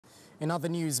In other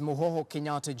news, Muhoho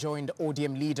Kenyatta joined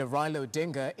ODM leader Raila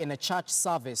Odinga in a church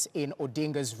service in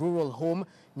Odinga's rural home,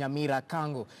 Nyamira,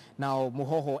 Kangu. Now,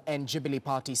 Muhoho and Jubilee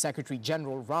Party Secretary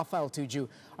General Raphael Tuju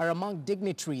are among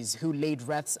dignitaries who laid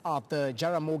wreaths at the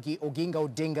Jaramogi Oginga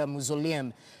Odinga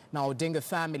Mausoleum. Now, Odinga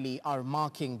family are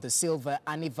marking the silver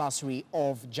anniversary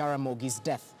of Jaramogi's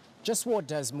death. Just what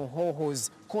does Muhoho's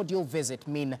cordial visit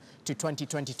mean to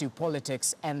 2022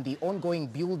 politics and the ongoing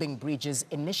Building Bridges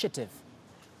initiative?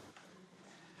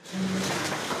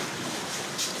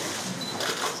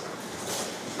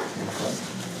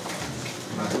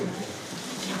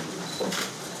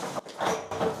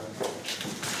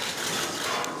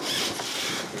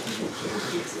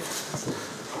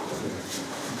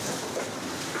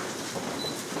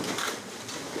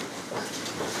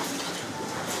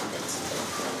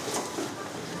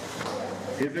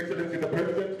 His Excellency the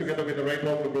President, together with the Right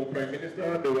Honorable Prime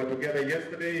Minister, they were together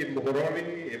yesterday in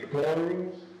Muhoroni, in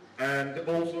Koru, and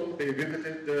also they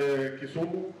visited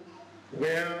Kisumu,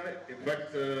 where, in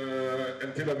fact,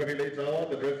 until a very late hour,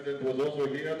 the President was also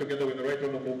here together with the Right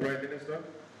Honorable Prime Minister.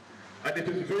 And it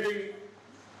is very,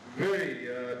 very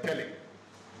telling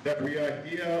that we are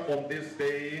here on this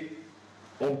day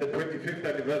of the 25th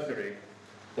anniversary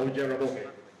of Jaramogi,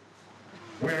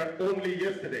 where only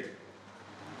yesterday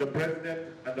the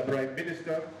President and the Prime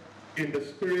Minister, in the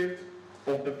spirit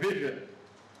of the vision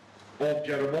of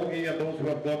Jaramogi and those who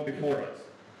have gone before us,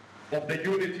 of the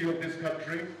unity of this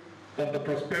country, of the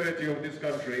prosperity of this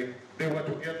country, they were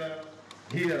together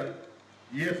here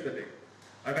yesterday.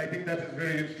 And I think that is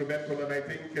very instrumental, and I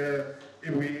think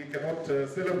if we cannot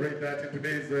celebrate that in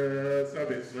today's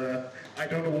service, I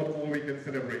don't know what more we can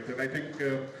celebrate. And I think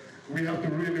we have to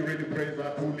really, really praise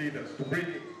our two leaders to bring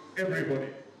everybody